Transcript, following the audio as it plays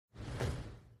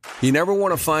You never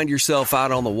want to find yourself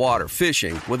out on the water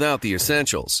fishing without the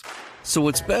essentials. So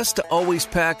it's best to always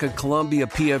pack a Columbia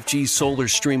PFG Solar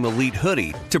Stream Elite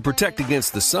hoodie to protect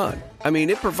against the sun. I mean,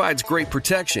 it provides great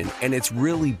protection and it's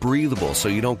really breathable so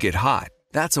you don't get hot.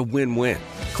 That's a win-win.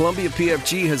 Columbia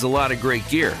PFG has a lot of great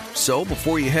gear. So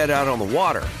before you head out on the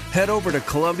water, head over to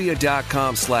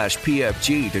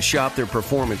Columbia.com/PFG to shop their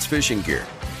performance fishing gear.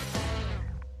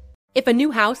 If a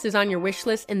new house is on your wish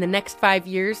list in the next 5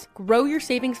 years, grow your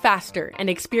savings faster and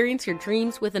experience your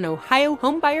dreams with an Ohio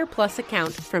Homebuyer Plus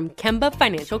account from Kemba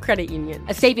Financial Credit Union.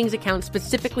 A savings account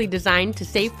specifically designed to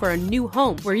save for a new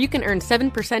home where you can earn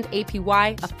 7%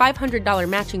 APY, a $500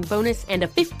 matching bonus, and a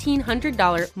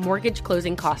 $1,500 mortgage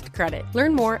closing cost credit.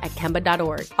 Learn more at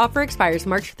Kemba.org. Offer expires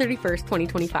March 31st,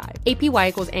 2025. APY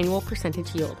equals annual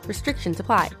percentage yield. Restrictions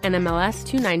apply. NMLS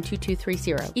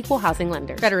 292230. Equal housing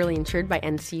lender. Federally insured by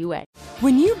NCUA.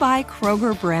 When you buy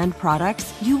Kroger brand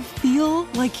products, you feel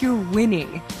like you're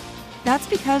winning. That's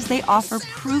because they offer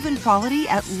proven quality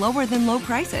at lower than low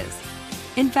prices.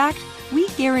 In fact, we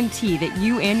guarantee that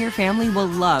you and your family will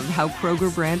love how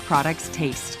Kroger brand products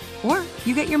taste, or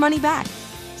you get your money back.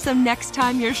 So next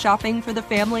time you're shopping for the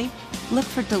family, look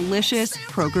for delicious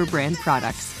Kroger brand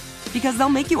products, because they'll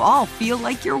make you all feel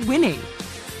like you're winning.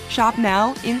 Shop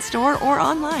now, in-store, or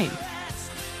online.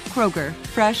 Kroger,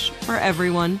 fresh for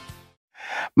everyone.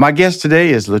 My guest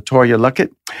today is LaToya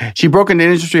Luckett. She broke in the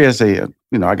industry as a,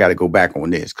 I got to go back on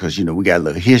this because, we got a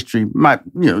little history,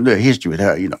 little history with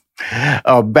her,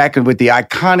 back with the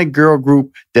iconic girl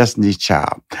group Destiny's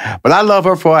Child. But I love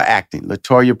her for her acting.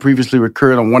 LaToya previously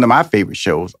recurred on one of my favorite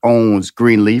shows, OWN's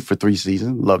Greenleaf, for 3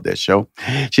 seasons. Love that show.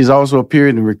 She's also appeared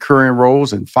in recurring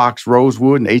roles in Fox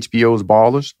Rosewood and HBO's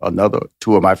Ballers, another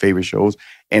 2 of my favorite shows,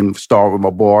 and starred with my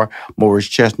boy, Morris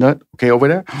Chestnut, over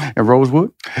there in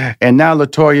Rosewood. And now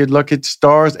LaToya Luckett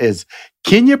stars as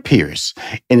Kenya Pierce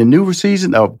in the new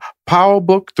season of Power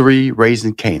Book 3,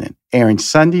 Raising Canaan, airing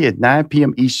Sunday at 9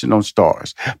 p.m. Eastern on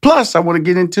Stars. Plus, I want to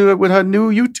get into it with her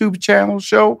new YouTube channel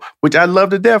show, which I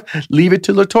love to death, Leave It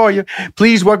to LaToya.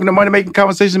 Please welcome to Money Making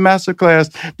Conversation Masterclass,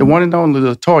 the one and only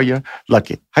LaToya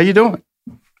Luckett. How you doing?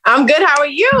 I'm good. How are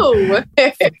you?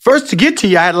 First, to get to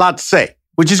you, I had a lot to say,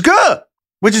 which is good.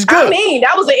 I mean,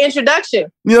 that was an introduction.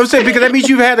 You know what I'm saying? Because that means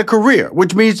you've had a career,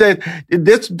 which means that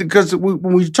because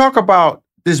when we talk about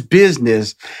this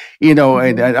business, and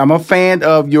I'm a fan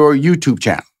of your YouTube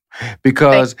channel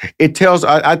because it tells,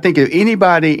 I think if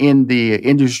anybody in the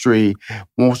industry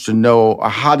wants to know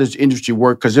how does industry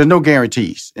work, because there's no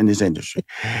guarantees in this industry.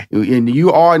 And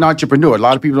you are an entrepreneur. A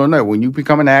lot of people don't know. When you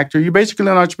become an actor, you're basically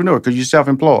an entrepreneur because you're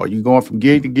self-employed. You're going from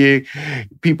gig to gig.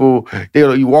 People,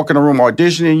 you walk in a room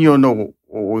auditioning, you don't know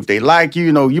if they like you,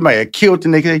 you might have killed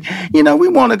and they say, we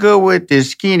want to go with the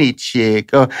skinny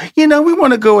chick. Or, we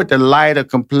want to go with the lighter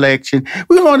complexion.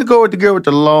 We want to go with the girl with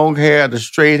the long hair, the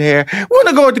straight hair. We want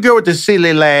to go with the girl with the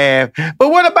silly laugh. But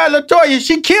what about LaToya?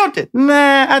 She killed it.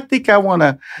 Nah, I think I want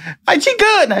to. She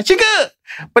good now. She good.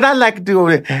 But I like to do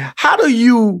it. How do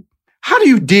you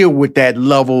deal with that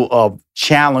level of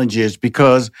challenges?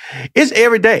 Because it's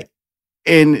every day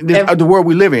in the world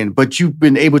we live in, but you've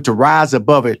been able to rise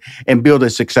above it and build a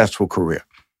successful career.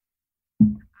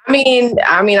 I mean,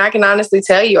 I can honestly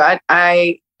tell you,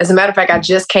 I as a matter of fact, I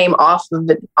just came off of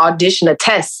an audition, a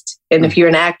test. And if you're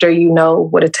an actor, you know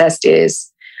what a test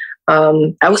is.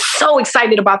 I was so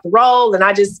excited about the role. And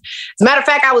as a matter of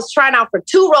fact, I was trying out for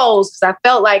 2 roles because I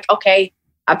felt like, okay,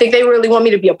 I think they really want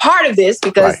me to be a part of this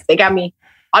because they got me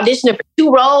auditioning for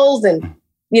 2 roles and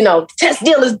the test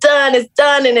deal is done, it's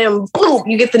done. And then boom,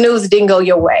 you get the news, it didn't go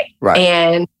your way. Right.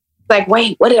 And like,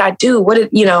 wait, what did I do? And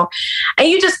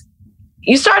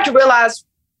you start to realize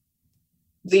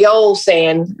the old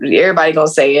saying, everybody gonna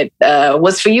say it,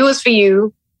 what's for you is for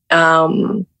you.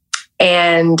 And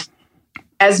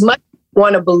as much as you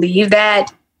want to believe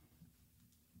that,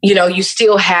 you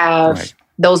still have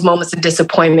those moments of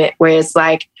disappointment where it's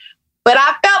like, but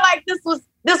I felt like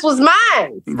this was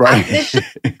mine. Right. Here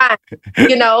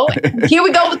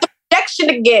we go with the rejection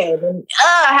again. And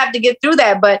I have to get through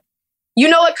that. But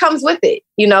it comes with it.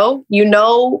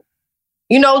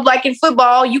 Like in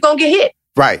football, you're going to get hit.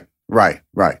 Right.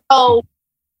 So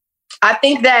I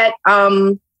think that,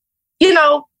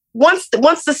 once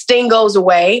the sting goes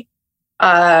away,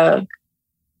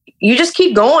 you just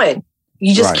keep going.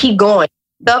 You just keep going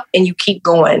up and you keep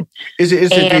going. Is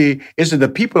it the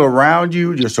people around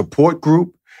you, your support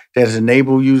group, that has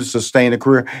enabled you to sustain a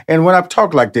career? And when I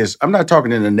talk like this, I'm not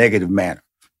talking in a negative manner.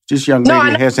 This young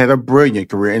lady has had a brilliant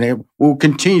career and will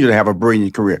continue to have a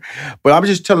brilliant career. But I'm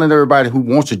just telling everybody who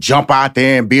wants to jump out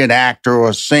there and be an actor or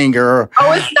a singer.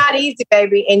 Oh, it's not easy,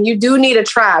 baby. And you do need a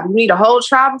tribe. You need a whole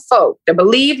tribe of folk that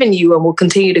believe in you and will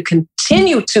continue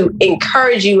to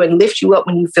encourage you and lift you up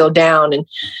when you feel down and,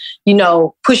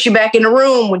 push you back in the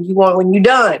room when you're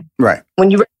done. Right.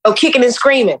 When you're kicking and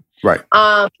screaming. Right.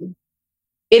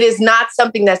 It is not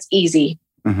something that's easy.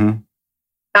 Mm-hmm.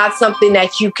 Not something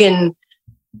that you can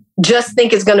just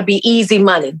think is going to be easy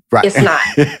money. Right. It's not.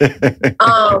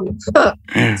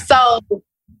 So,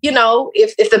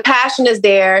 if the passion is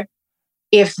there,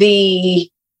 if the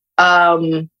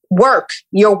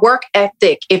your work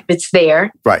ethic, if it's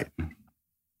there, right,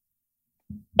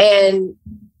 and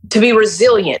to be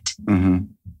resilient, mm-hmm.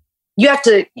 you have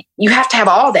to have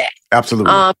all that.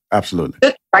 Absolutely, absolutely.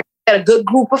 Like a good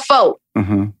group of folk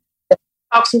mm-hmm.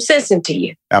 talk some sense into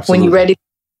you. Absolutely. When you're ready to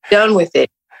be done with it.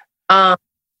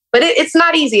 But it's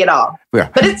not easy at all. Yeah.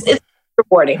 But it's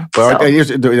rewarding. Well,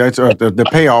 the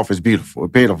payoff is beautiful. The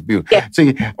payoff is beautiful. Yeah.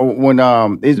 See, when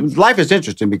life is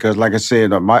interesting because, like I said,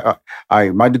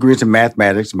 my degree is in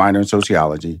mathematics, minor in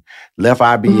sociology. Left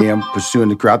IBM, pursuing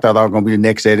the career. I thought I was going to be the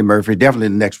next Eddie Murphy, definitely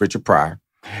the next Richard Pryor.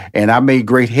 And I made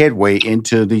great headway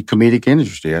into the comedic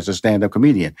industry as a stand-up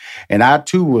comedian. And I,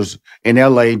 too, was in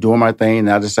L.A. doing my thing, and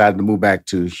I decided to move back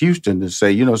to Houston to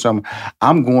say, something,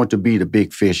 I'm going to be the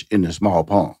big fish in the small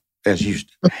pond. As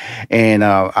Houston. And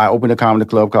I opened a comedy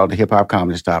club called the Hip Hop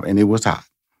Comedy Stop, and it was hot.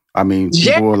 I mean,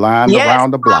 people were lined around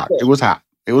the block. It was hot.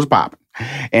 It was popping.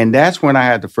 And that's when I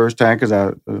had the first time,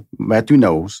 because Matthew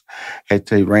knows,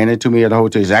 he ran into me at the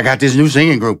hotel. He said, I got this new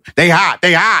singing group. They hot.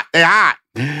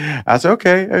 I said,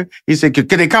 okay. He said, can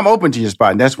they come open to your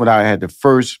spot? And that's when I had the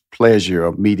first pleasure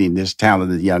of meeting this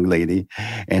talented young lady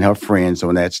and her friends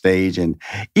on that stage. And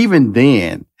even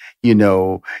then,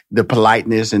 the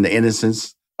politeness and the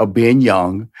innocence of being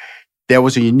young, there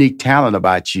was a unique talent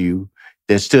about you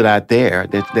that stood out there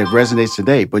that resonates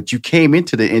today. But you came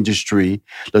into the industry,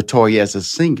 LaToya, as a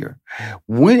singer.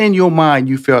 When in your mind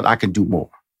you felt I could do more?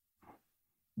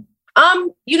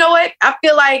 You know what? I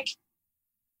feel like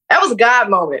that was a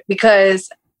God moment because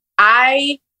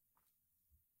I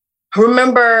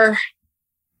remember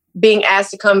being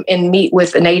asked to come and meet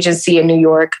with an agency in New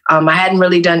York. I hadn't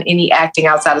really done any acting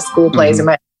outside of school plays in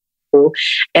my school.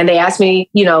 And they asked me,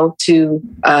 to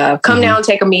come down and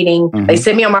take a meeting. Mm-hmm. They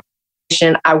sent me on my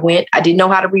audition. I went. I didn't know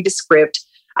how to read a script.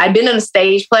 I'd been in a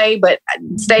stage play, but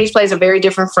stage plays are very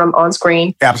different from on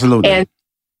screen. Absolutely. And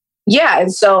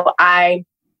and so I,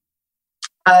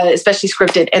 especially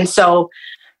scripted. And so,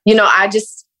 I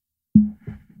just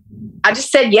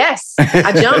said yes.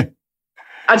 I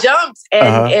jumped.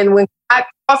 And when God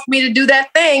offered me to do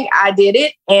that thing, I did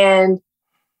it. And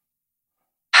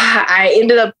I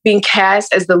ended up being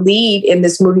cast as the lead in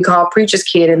this movie called Preacher's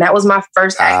Kid. And that was my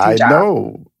first acting job. I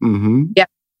know. Mm-hmm. Yeah.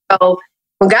 So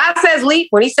when God says leap,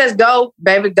 when he says go,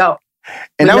 baby, go.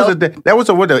 And that was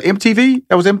MTV?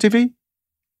 That was MTV,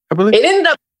 I believe? It ended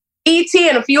up E.T.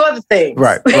 and a few other things.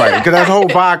 Right. Because that's the whole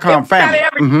Viacom family.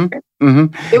 Mm-hmm.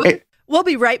 Mm-hmm. We'll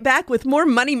be right back with more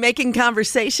Money Making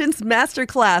Conversations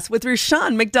Masterclass with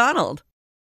Rushion McDonald.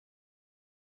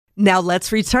 Now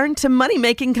let's return to Money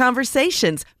Making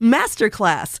Conversations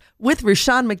Masterclass with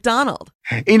Rushion McDonald.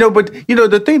 But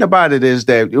the thing about it is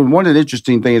that one of the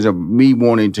interesting things of me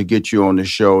wanting to get you on the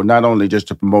show, not only just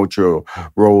to promote your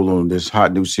role on this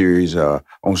hot new series on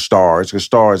Starz, because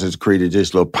Starz has created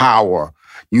this little power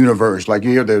universe, like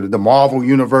you hear the Marvel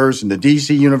universe and the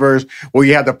DC universe, or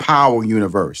you have the Power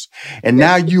universe, and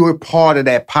now you are part of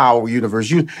that Power universe.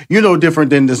 You're no different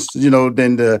than this,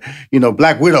 than the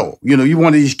Black Widow. You're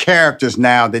one of these characters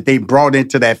now that they brought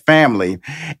into that family,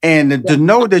 and to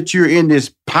know that you're in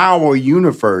this Power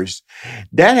universe,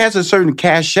 that has a certain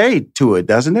cachet to it,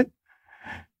 doesn't it?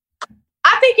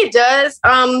 I think it does.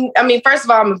 First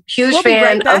of all, I'm a huge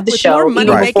fan of the show.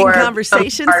 Money Making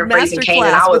Conversations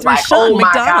Masterclass with Rushion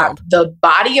McDonald. The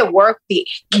body of work, the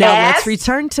cast. Now let's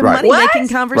return to Money Making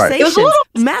Conversations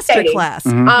Masterclass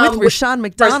with Rushion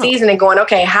McDonald. First season and going,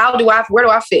 okay, where do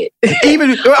I fit?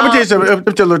 Even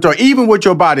even with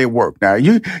your body of work now,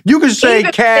 you can say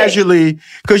casually,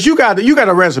 because you got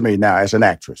a resume now as an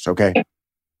actress. Okay,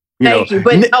 thank you.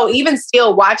 But even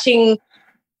still watching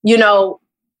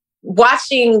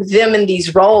them in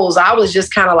these roles, I was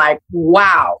just kind of like,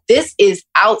 wow, this is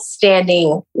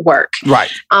outstanding work. Right.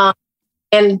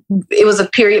 And it was a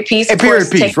period piece.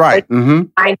 Right.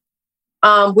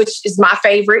 Mm-hmm. Which is my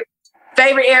favorite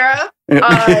era.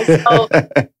 So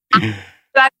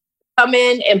I come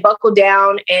in and buckle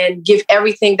down and give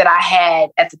everything that I had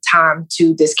at the time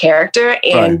to this character.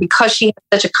 And because she had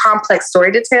such a complex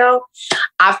story to tell,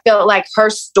 I felt like her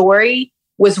story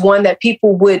was one that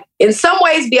people would in some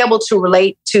ways be able to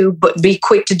relate to, but be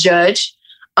quick to judge.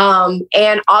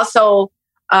 And also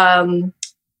that,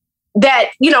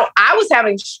 I was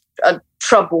having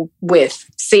trouble with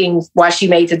seeing why she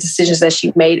made the decisions that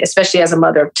she made, especially as a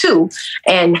mother of two,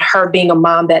 and her being a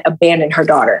mom that abandoned her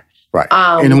daughter. Right.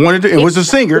 And was a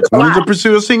singer, wanted to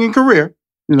pursue a singing career,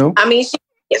 I mean, she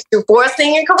is for a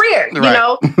singing career,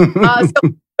 so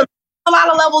a lot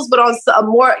of levels, but on some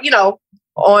more,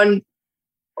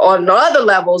 on other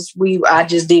levels, I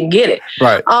just didn't get it.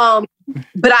 Right.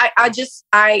 But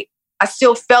I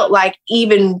still felt like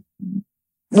even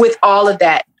with all of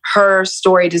that, her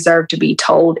story deserved to be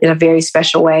told in a very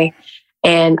special way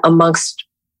and amongst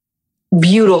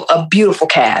a beautiful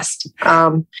cast.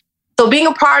 So being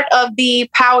a part of the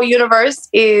Power universe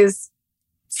is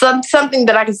something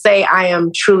that I can say I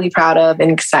am truly proud of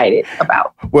and excited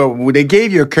about. Well, when they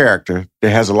gave you a character that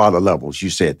has a lot of levels,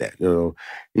 you said that,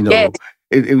 Yes.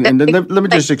 And let me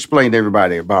just explain to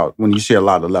everybody about when you say a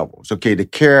lot of levels. Okay, the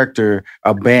character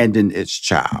abandoned its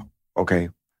child. Okay,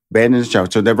 abandoned its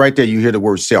child. So that right there, you hear the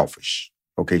word selfish.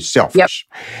 Okay, selfish.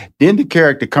 Yep. Then the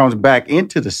character comes back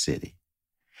into the city,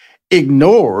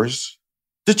 ignores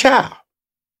the child,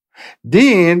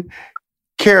 then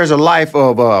carries a life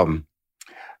of a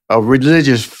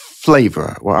religious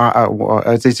flavor. Well,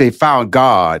 as they say, found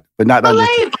God, but not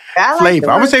understood. Flavor.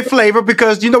 I'm going to say flavor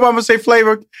because, you know why I'm going to say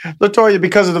flavor, LaToya?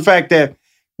 Because of the fact that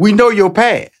we know your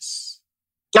past.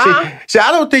 Uh-huh. See,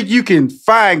 I don't think you can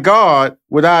find God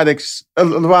without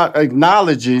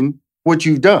acknowledging what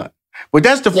you've done. But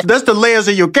that's the layers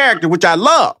of your character, which I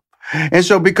love. And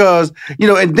so because,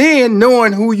 and then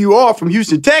knowing who you are from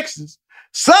Houston, Texas,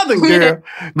 Southern girl,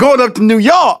 going up to New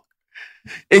York,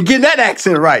 and getting that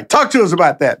accent right. Talk to us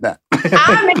about that now.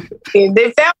 I mean,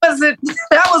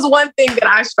 that was one thing that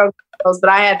I struggled with,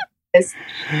 but I had this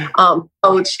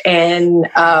coach, and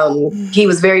he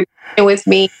was very patient with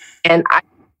me, and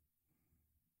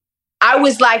I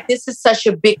was like, this is such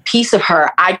a big piece of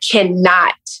her. I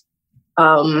cannot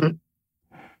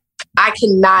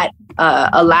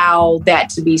allow that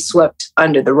to be swept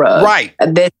under the rug. Right.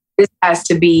 This has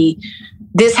to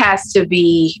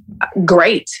be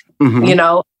great.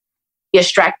 Mm-hmm.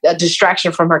 A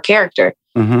distraction from her character.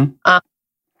 Mm-hmm.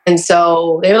 And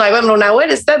so they were like, well, now where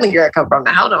does Southern girl come from?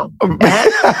 Now, hold on.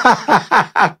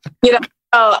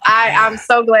 I'm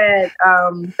so glad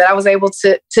that I was able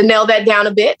to nail that down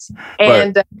a bit.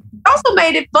 And it also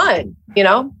made it fun.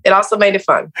 It also made it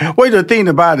fun. Well, the thing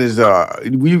about it is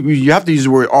you have to use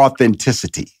the word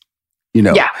authenticity,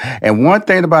 Yeah. And one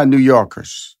thing about New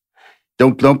Yorkers,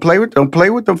 don't play with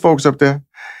them folks up there.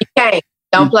 You can't.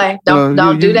 Don't play.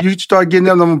 Don't do that. You start getting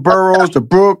them boroughs, the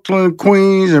Brooklyn,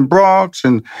 Queens, and Bronx,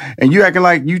 and you acting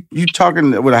like you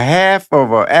talking with a half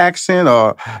of an accent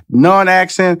or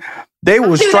non-accent. They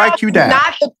will strike you down.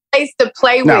 Not the place to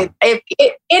play with. If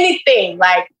anything,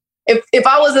 like if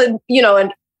I was a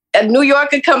New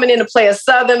Yorker coming in to play a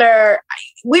Southerner,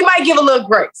 we might give a little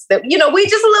grace. That we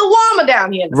just a little warmer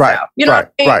down here in the South.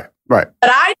 Right. But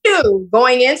I knew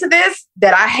going into this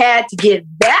that I had to get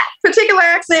that particular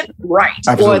accent right.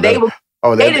 Absolutely.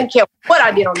 Or they didn't care what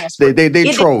I did on that script.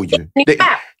 They troll you.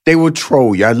 They will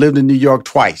troll you. I lived in New York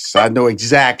twice. I know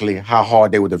exactly how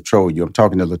hard they would have trolled you. I'm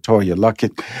talking to LaToya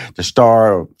Luckett, the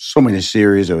star of so many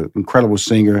series, an incredible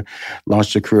singer,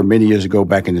 launched her career many years ago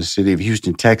back in the city of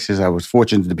Houston, Texas. I was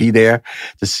fortunate to be there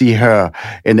to see her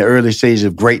in the early stages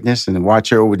of greatness and watch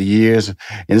her over the years. And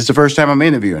it's the first time I'm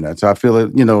interviewing her. So I feel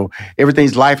that,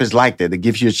 everything's life is like that. It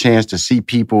gives you a chance to see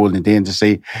people and then to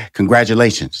say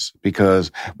congratulations. Because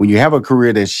when you have a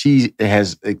career that she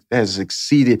has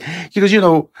exceeded, because,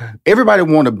 everybody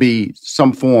want to be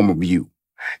some form of you.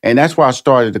 And that's why I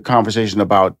started the conversation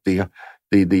about the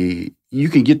you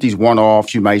can get these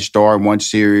one-offs. You might star in one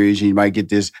series. You might get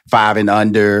this 5 and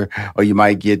under, or you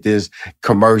might get this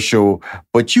commercial.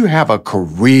 But you have a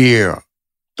career,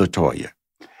 LaToya.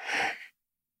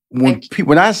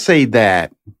 When I say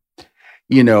that,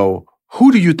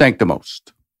 who do you thank the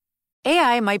most?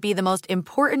 AI might be the most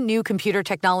important new computer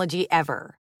technology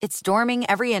ever. It's storming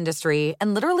every industry,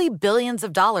 and literally billions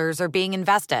of dollars are being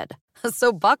invested.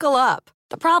 So buckle up.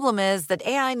 The problem is that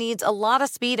AI needs a lot of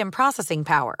speed and processing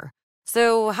power.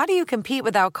 So how do you compete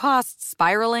without costs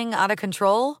spiraling out of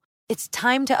control? It's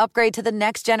time to upgrade to the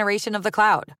next generation of the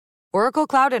cloud. Oracle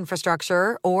Cloud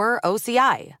Infrastructure, or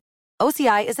OCI.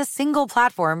 OCI is a single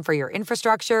platform for your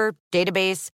infrastructure,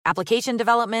 database, application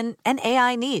development, and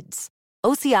AI needs.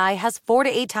 OCI has 4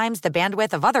 to 8 times the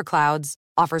bandwidth of other clouds,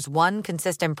 offers one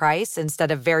consistent price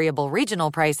instead of variable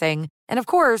regional pricing, and of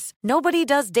course, nobody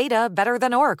does data better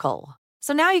than Oracle.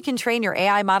 So now you can train your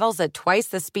AI models at twice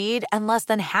the speed and less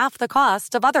than half the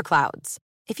cost of other clouds.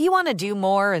 If you want to do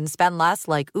more and spend less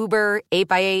like Uber,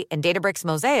 8x8, and Databricks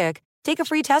Mosaic, take a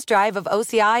free test drive of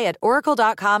OCI at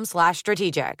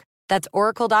oracle.com/strategic. That's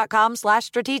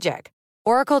oracle.com/strategic.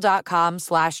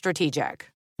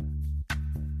 oracle.com/strategic.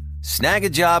 Snag a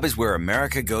Job is where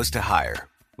America goes to hire,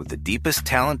 with the deepest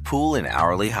talent pool in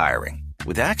hourly hiring.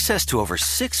 With access to over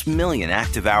 6 million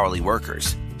active hourly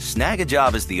workers, Snag a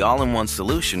Job is the all-in-one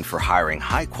solution for hiring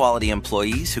high-quality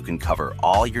employees who can cover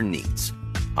all your needs.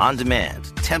 On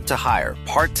demand, temp to hire,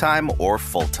 part-time or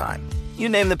full-time. You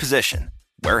name the position.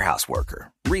 Warehouse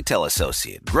worker, retail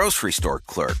associate, grocery store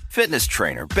clerk, fitness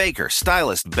trainer, baker,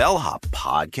 stylist, bellhop,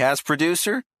 podcast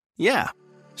producer. Yeah,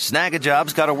 Snag a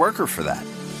Job's got a worker for that.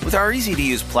 With our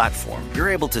easy-to-use platform, you're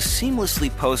able to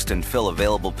seamlessly post and fill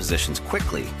available positions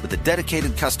quickly with a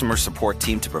dedicated customer support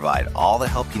team to provide all the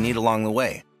help you need along the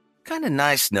way. Kind of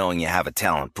nice knowing you have a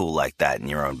talent pool like that in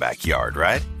your own backyard,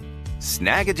 right?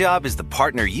 Snag a Job is the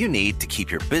partner you need to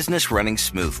keep your business running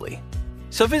smoothly.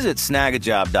 So visit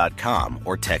snagajob.com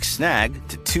or text snag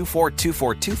to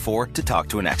 242424 to talk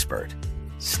to an expert.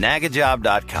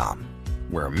 Snagajob.com,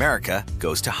 where America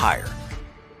goes to hire.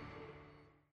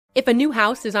 If a new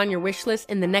house is on your wish list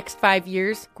in the next 5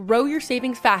 years, grow your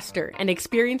savings faster and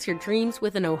experience your dreams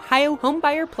with an Ohio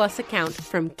Homebuyer Plus account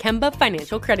from Kemba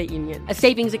Financial Credit Union. A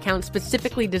savings account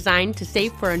specifically designed to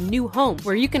save for a new home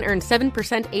where you can earn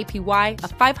 7% APY, a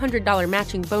 $500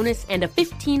 matching bonus, and a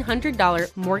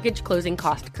 $1,500 mortgage closing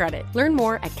cost credit. Learn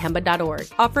more at Kemba.org.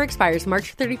 Offer expires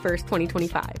March 31st,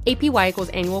 2025. APY equals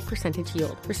annual percentage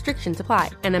yield. Restrictions apply.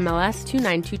 NMLS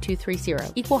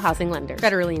 292230. Equal housing lender.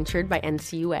 Federally insured by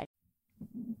NCUA.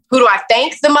 Who do I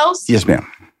thank the most? Yes, ma'am.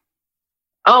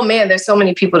 Oh, man, there's so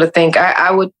many people to thank. I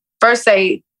would first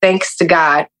say thanks to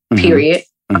God, period.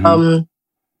 Mm-hmm.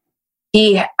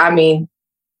 He,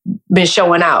 been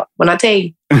showing out. When I tell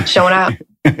you, showing out,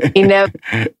 he never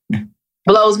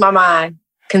blows my mind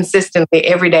consistently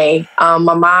every day.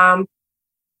 My mom,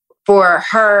 for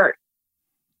her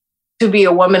to be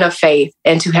a woman of faith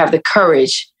and to have the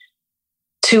courage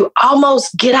to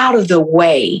almost get out of the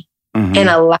way and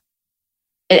allow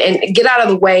and get out of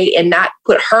the way and not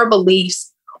put her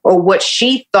beliefs or what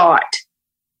she thought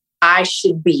I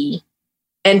should be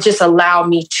and just allow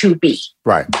me to be.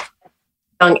 Right.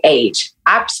 Young age.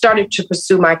 I started to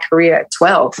pursue my career at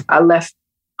 12. I left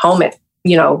home at,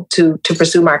 to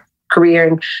pursue my career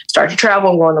and start to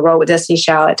travel and go on the road with Destiny's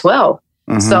Child at 12.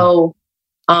 So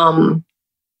that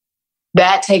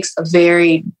takes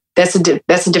that's a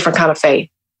different kind of faith.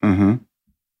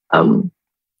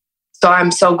 So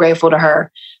I'm so grateful to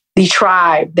her. The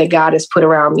tribe that God has put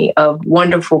around me of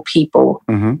wonderful people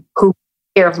who take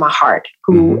care of my heart,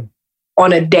 who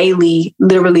on a daily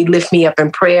literally lift me up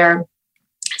in prayer,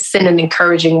 send an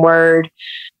encouraging word.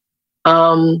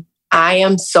 I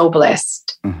am so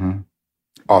blessed. Awesome.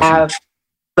 I have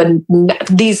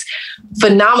these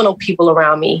phenomenal people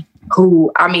around me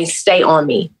who, stay on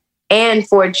me. And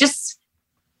for just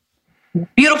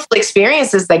beautiful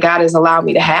experiences that God has allowed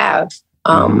me to have.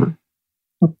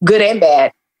 Good and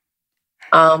bad,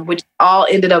 which all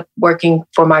ended up working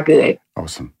for my good.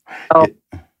 Awesome.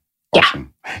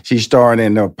 Awesome. She's starring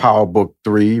in Power Book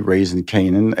 3, Raising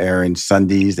Canaan, airing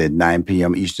Sundays at 9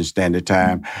 p.m. Eastern Standard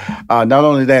Time. Not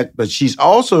only that, but she's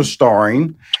also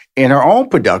starring in her own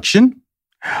production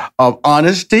of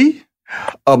honesty,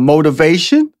 of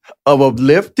motivation, of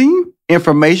uplifting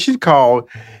information called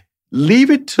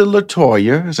Leave It to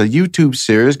LaToya. It's a YouTube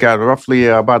series, got roughly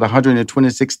about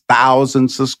 126,000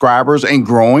 subscribers and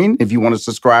growing. If you want to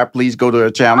subscribe, please go to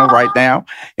her channel right now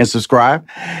and subscribe.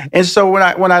 And so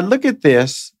when I look at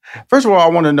this, first of all, I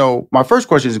want to know, my first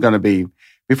question is going to be,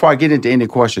 before I get into any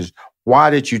questions, why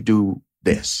did you do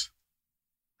this?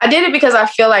 I did it because I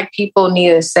feel like people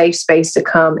need a safe space to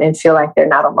come and feel like they're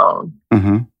not alone.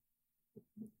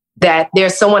 That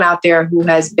there's someone out there who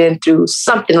has been through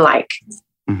something like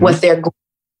what they're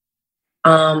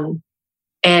going,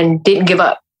 and didn't give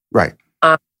up. Right.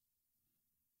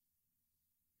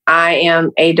 I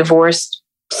am a divorced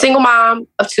single mom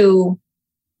of two,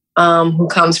 who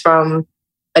comes from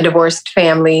a divorced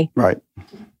family. Right.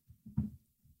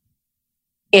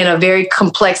 In a very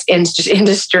complex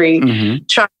industry,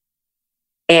 trying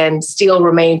and still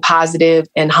remain positive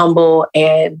and humble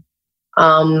and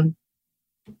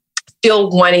still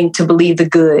wanting to believe the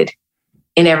good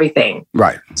in everything.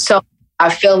 Right. So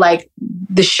I feel like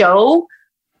the show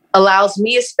allows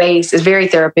me a space. It's very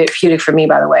therapeutic for me,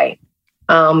 by the way.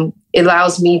 It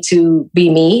allows me to be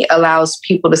me, allows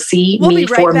people to see we'll me be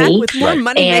right for back me. with more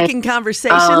Money-Making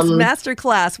Conversations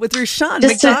Masterclass with Rushion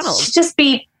McDonald. Just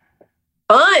be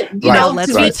fun, Now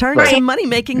let's return to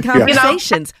Money-Making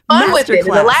Conversations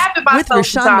Masterclass laugh at with myself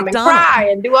Rushion sometimes and McDonald. cry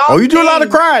and do all Oh, you do a things. lot of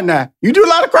crying now. You do a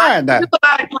lot of crying now.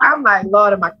 I'm like,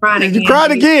 Lord, am I crying again? You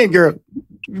cried again, girl.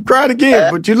 You cried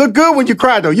again, but you look good when you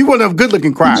cry, though. You one of them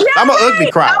good-looking criers. I'm an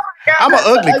ugly crier. I'm an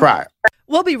ugly crier.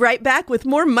 We'll be right back with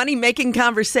more Money-Making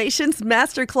Conversations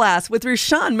Masterclass with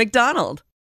Rushion McDonald.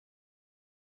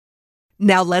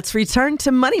 Now let's return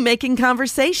to Money-Making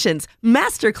Conversations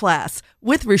Masterclass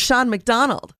with Rushion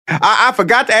McDonald. I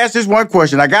forgot to ask this one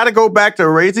question. I got to go back to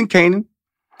Raising Canaan.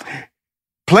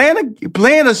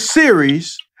 Playing a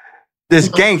series that's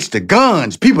gangster,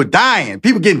 guns, people dying,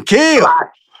 people getting killed.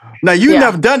 Now, you've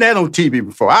never done that on TV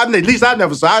before. At least I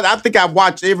never saw it. I think I've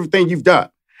watched everything you've done.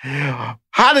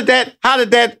 How did that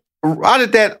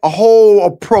whole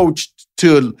approach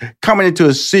to coming into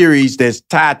a series that's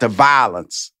tied to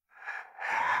violence?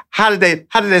 How did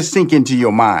that sink into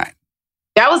your mind?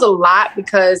 That was a lot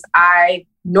because I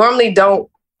normally don't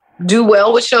do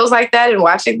well with shows like that and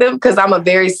watching them because I'm a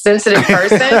very sensitive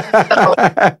person. So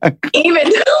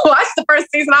even watch the first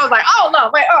season, I was like, oh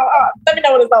no, wait, let me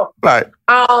know when it's over. Right.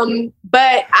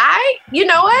 But you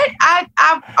know what? I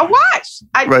watched.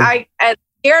 I as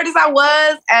scared as I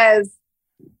was, as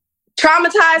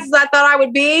traumatized as I thought I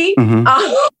would be,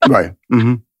 right.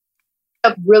 Mm-hmm.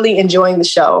 Really enjoying the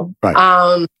show.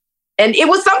 Right. And it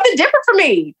was something different for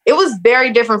me. It was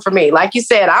very different for me. Like you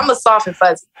said, I'm a soft and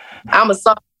fuzzy. Rom-com.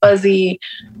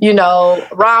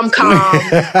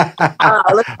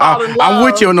 Let's fall in love. I'm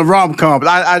with you on the rom-com.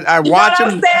 I watch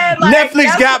them. Like,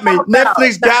 Netflix got me.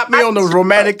 Netflix got me on those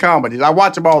romantic comedies. I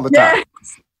watch them all the time.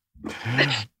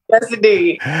 Yes,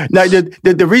 indeed. Now,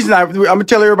 the reason I'm going to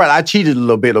tell everybody, I cheated a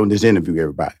little bit on this interview,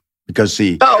 everybody. Because,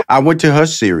 I went to her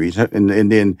series, and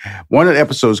then one of the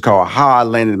episodes called How I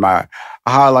Landed My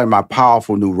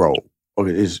Powerful New Role.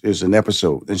 Okay, is an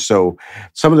episode. And so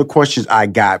some of the questions I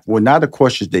got were not the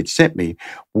questions they sent me,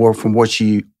 were from what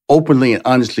she openly and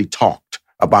honestly talked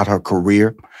about her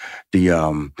career,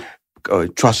 the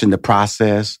trusting the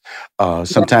process,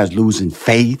 sometimes losing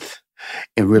faith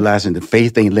and realizing the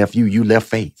faith ain't left you, you left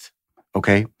faith.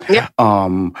 Okay? Yeah.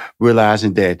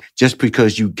 Realizing that just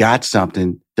because you got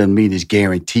something doesn't mean it's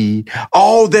guaranteed.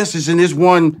 All this is in this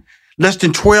one less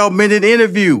than 12-minute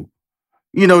interview.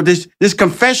 You know, this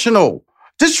confessional.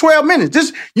 Just 12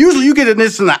 minutes. Usually you get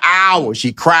this in an hour.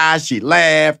 She cries, she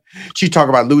laughed, she talked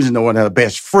about losing one of her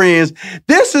best friends.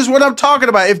 This is what I'm talking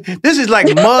about. If this is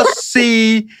like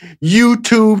must-see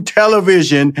YouTube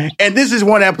television, and this is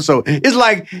one episode. It's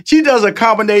like she does a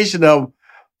combination of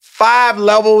 5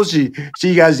 levels. She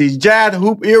got these giant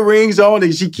hoop earrings on,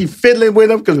 and she keeps fiddling with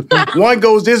them because one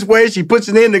goes this way, she puts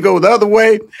it in to go the other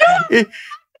way.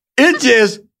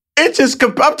 I'm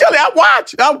telling you, I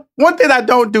watch. One thing I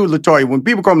don't do, LaToya, when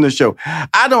people come to the show,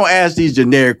 I don't ask these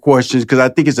generic questions because I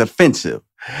think it's offensive.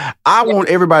 I want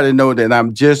everybody to know that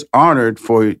I'm just honored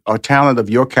for a talent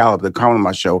of your caliber to come on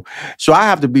my show. So I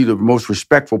have to be the most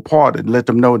respectful part and let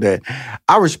them know that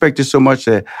I respect it so much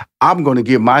that I'm going to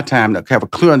give my time to have a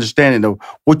clear understanding of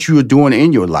what you are doing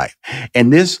in your life.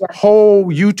 And this whole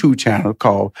YouTube channel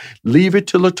called Leave It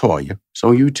to LaToya, it's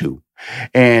on YouTube.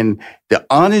 And the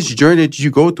honest journey that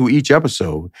you go through each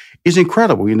episode is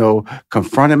incredible. You know,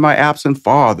 confronting my absent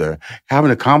father, having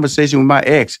a conversation with my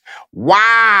ex.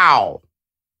 Wow.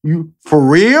 You for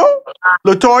real,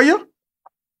 LaToya?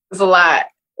 It's a lot.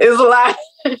 It's a lot.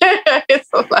 It's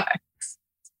a lot.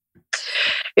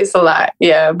 It's a lot.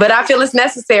 Yeah. But I feel it's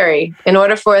necessary in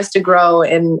order for us to grow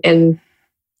and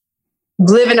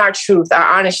live in our truth,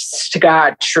 our honest to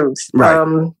God truth.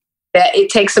 Right. That it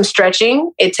takes some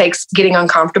stretching. It takes getting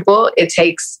uncomfortable. It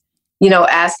takes,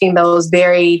 asking those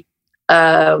very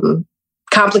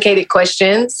complicated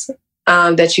questions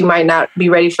that you might not be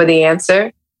ready for the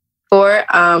answer for.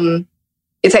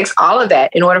 It takes all of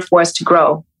that in order for us to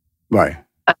grow. Right.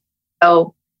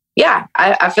 So, yeah,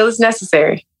 I feel it's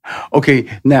necessary.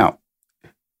 Okay, now,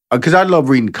 because I love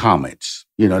reading comments,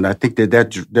 and I think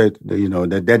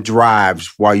that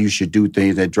drives why you should do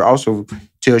things. That also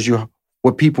tells you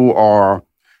what people are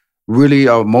really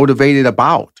motivated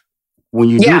about when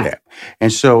you do that.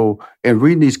 And so, in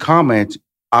reading these comments,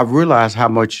 I've realized how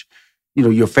much,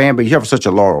 your fan base, you have such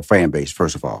a loyal fan base,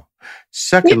 first of all.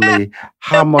 Secondly,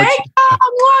 how much...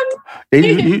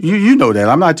 You know that.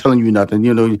 I'm not telling you nothing.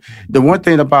 The one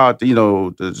thing about,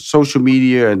 the social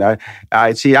media, and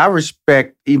I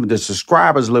respect even the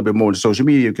subscribers a little bit more to social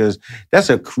media because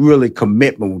that's a really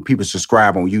commitment when people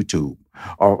subscribe on YouTube.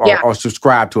 or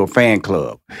subscribe to a fan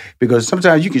club. Because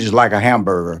sometimes you can just like a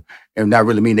hamburger and not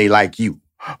really mean they like you.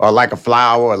 Or like a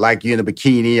flower, or like you in a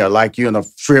bikini, or like you in a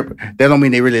strip. That don't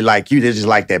mean they really like you. They just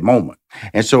like that moment.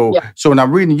 And so when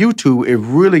I'm reading YouTube, it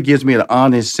really gives me an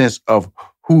honest sense of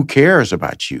who cares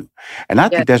about you. And I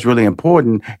think that's really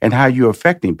important in how you're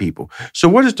affecting people. So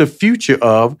what is the future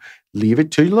of Leave It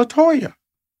to LaToya?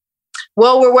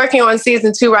 Well, we're working on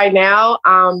season 2 right now.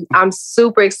 I'm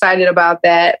super excited about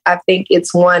that. I think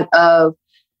it's one of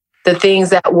the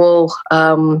things that will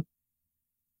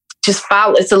just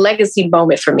follow. It's a legacy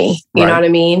moment for me. You know what I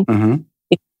mean?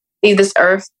 Mm-hmm. Leave this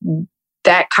earth,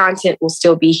 that content will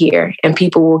still be here and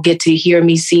people will get to hear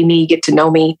me, see me, get to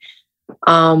know me.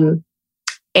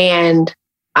 And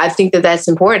I think that that's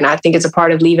important. I think it's a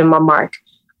part of leaving my mark.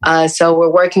 So we're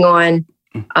working on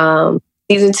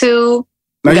season 2.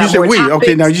 Now you said we. Topics.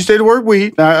 Okay, now you say the word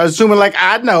we. Now assuming like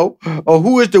I know, or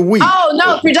who is the we? Oh,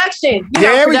 no, production.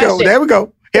 There we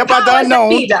go. Help out the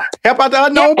unknown. Help out the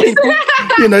unknown people.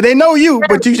 You know, they know you,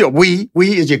 but you said we.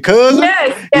 We is your cousin,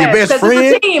 your best friend.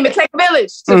 It's a team. It takes a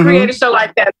village to create a show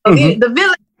like that. So the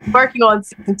village is working on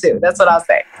season 2. That's what I'll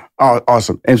say. Oh,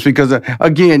 awesome. And it's because,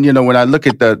 again, you know, when I look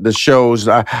at the shows,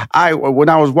 I when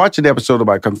I was watching the episode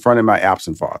about confronting my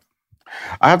absent father,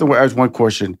 I have to ask one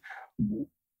question.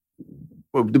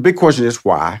 Well, the big question is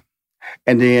why?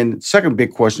 And then second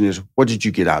big question is, what did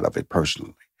you get out of it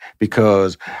personally?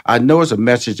 Because I know it's a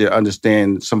message that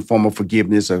understands some form of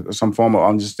forgiveness or some form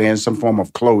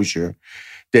of closure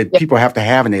that people have to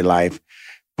have in their life.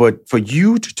 But for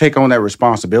you to take on that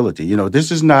responsibility, you know, this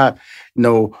is not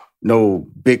no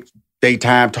big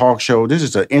daytime talk show. This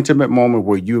is an intimate moment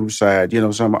where you decide, you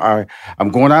know, I'm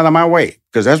going out of my way.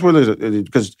 Because that's what it is.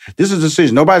 Because this is a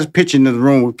decision. Nobody's pitching in the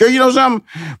room. Okay, you know something?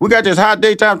 We got this hot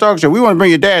daytime talk show. We want to bring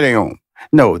your daddy on.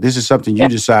 No, this is something you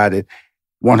decided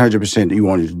 100% that you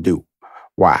wanted to do.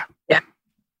 Why? Yeah.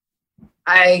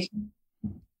 I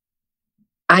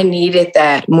needed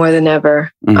that more than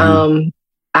ever. Mm-hmm.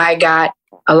 I got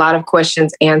a lot of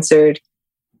questions answered.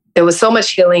 There was so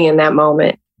much healing in that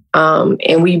moment.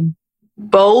 And we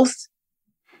both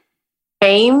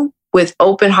came with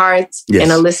open hearts and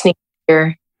a listening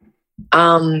ear.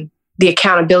 The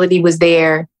accountability was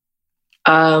there.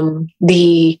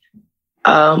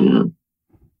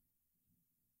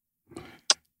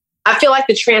 I feel like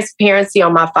the transparency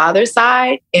on my father's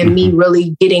side and me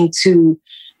really getting to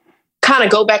kind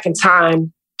of go back in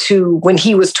time to when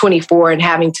he was 24 and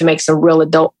having to make some real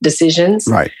adult decisions.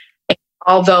 Right. And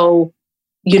although,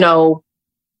 you know,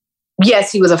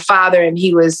 yes, he was a father and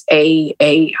he was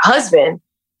a husband,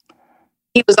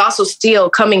 he was also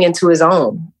still coming into his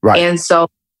own. Right. And so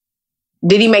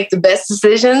did he make the best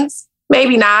decisions?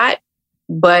 Maybe not.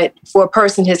 But for a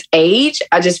person his age,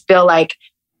 I just feel like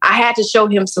I had to show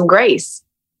him some grace.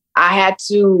 I had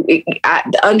to,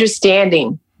 the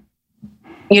understanding,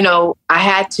 you know, I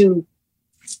had to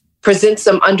present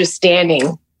some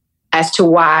understanding as to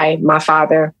why my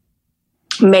father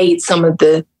made some of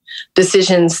the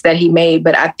decisions that he made.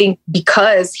 But I think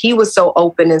because he was so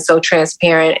open and so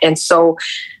transparent and so,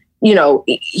 you know,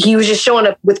 he was just showing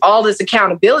up with all this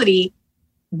accountability,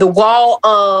 the wall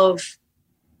of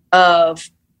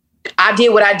I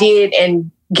did what I did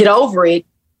and get over it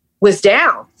was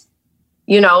down.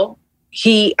 You know,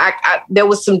 there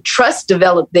was some trust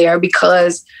developed there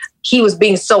because he was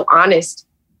being so honest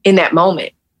in that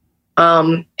moment.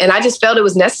 And I just felt it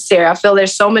was necessary. I feel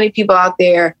there's so many people out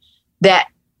there that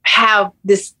have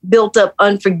this built up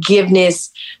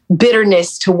unforgiveness,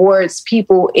 bitterness towards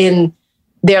people in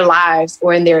their lives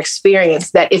or in their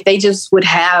experience, that if they just would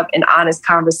have an honest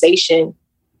conversation,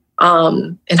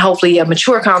 and hopefully a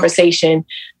mature conversation,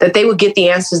 that they would get the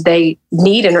answers they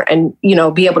need and you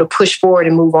know, be able to push forward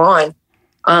and move on,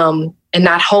 and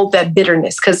not hold that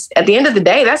bitterness. Because at the end of the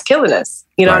day, that's killing us.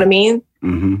 You know what I mean?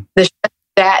 Mm-hmm.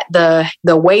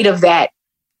 The weight of that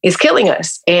is killing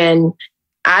us. And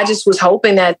I just was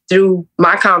hoping that through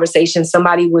my conversation,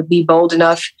 somebody would be bold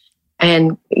enough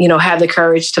and, you know, have the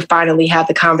courage to finally have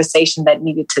the conversation that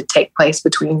needed to take place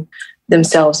between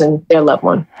themselves and their loved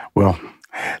one. Well,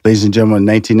 ladies and gentlemen, in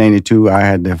 1992, I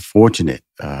had the fortunate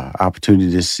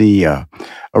opportunity to see a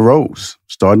rose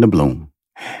starting to bloom.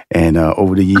 And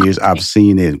over the years, I've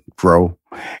seen it grow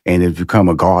and it's become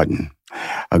a garden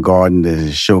that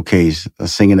has showcased a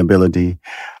singing ability,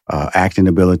 acting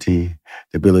ability,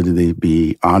 the ability to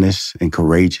be honest and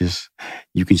courageous.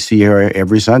 You can see her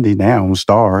every Sunday now on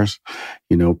Stars,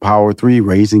 you know, Power 3,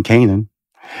 Raising Canaan.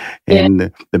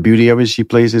 And the beauty of it, she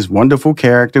plays this wonderful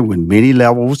character with many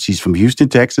levels. She's from Houston,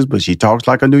 Texas, but she talks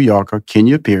like a New Yorker,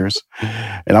 Kenya Pierce.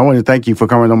 And I want to thank you for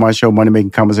coming on my show, Money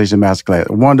Making Conversation Masterclass.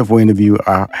 A wonderful interview.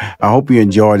 I hope you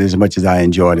enjoyed it as much as I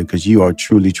enjoyed it, because you are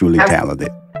truly, truly talented.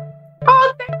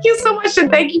 Oh, thank you so much, and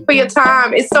thank you for your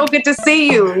time. It's so good to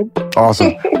see you.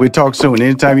 Awesome. We'll talk soon.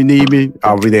 Anytime you need me,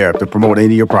 I'll be there to promote any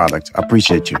of your products. I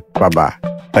appreciate you. Bye-bye.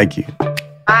 Thank you.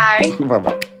 Bye.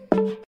 Bye-bye.